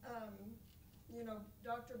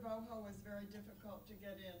 Dr. Boho was very difficult to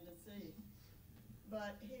get in to see,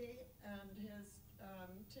 but he and his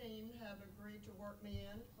team have agreed to work me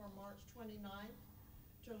in for March 29th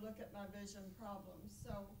to look at my vision problems.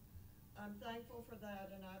 So I'm thankful for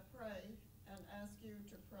that, and I pray and ask you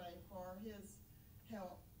to pray for his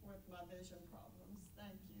help with my vision problems.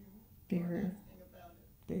 Thank you for asking about it.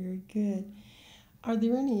 Very good. Are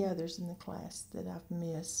there any others in the class that I've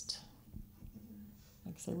missed?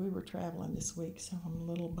 Like I said, we were traveling this week, so I'm a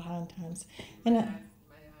little behind times. And may I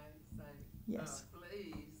say, yes.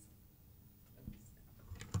 Please,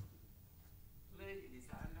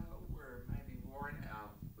 I know we're maybe worn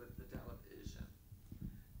out with the television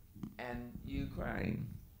and Ukraine,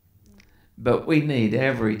 but we need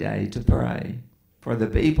every day to pray for the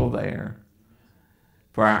people there,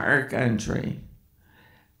 for our country,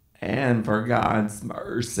 and for God's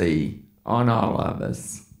mercy on all of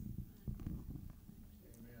us.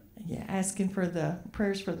 Yeah, asking for the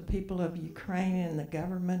prayers for the people of Ukraine and the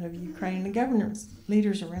government of Ukraine, the government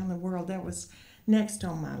leaders around the world. That was next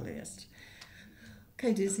on my list.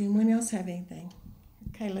 Okay, does anyone else have anything?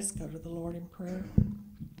 Okay, let's go to the Lord in prayer.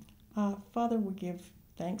 Father, we give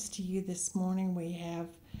thanks to you this morning. We have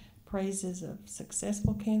praises of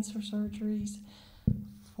successful cancer surgeries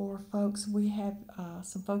for folks. We have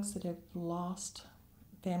some folks that have lost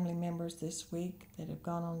family members this week that have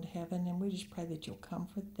gone on to heaven, and we just pray that you'll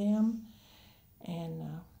comfort them and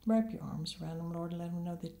wrap your arms around them, Lord, and let them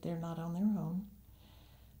know that they're not on their own.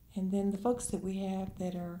 And then the folks that we have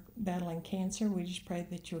that are battling cancer, we just pray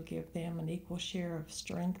that you'll give them an equal share of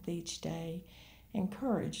strength each day and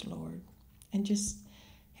courage, Lord, and just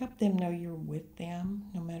help them know you're with them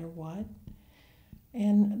no matter what.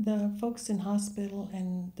 And the folks in hospital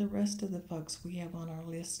and the rest of the folks we have on our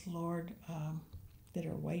list, Lord, that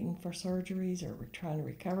are waiting for surgeries or trying to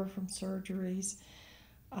recover from surgeries.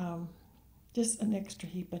 Just an extra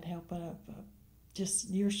heap and help of just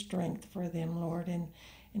your strength for them, Lord, and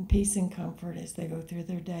peace and comfort as they go through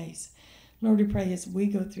their days. Lord, we pray as we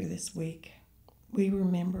go through this week, we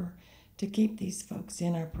remember to keep these folks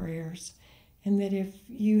in our prayers, and that if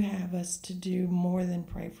you have us to do more than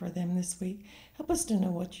pray for them this week, help us to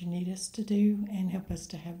know what you need us to do and help us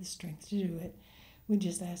to have the strength to do it. We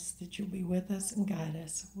just ask that you'll be with us and guide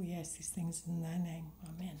us. We ask these things in thy name.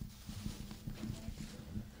 Amen.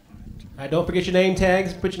 All right, don't forget your name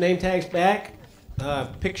tags. Put your name tags back.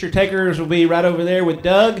 Picture takers will be right over there with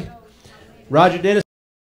Doug. Roger Dennis.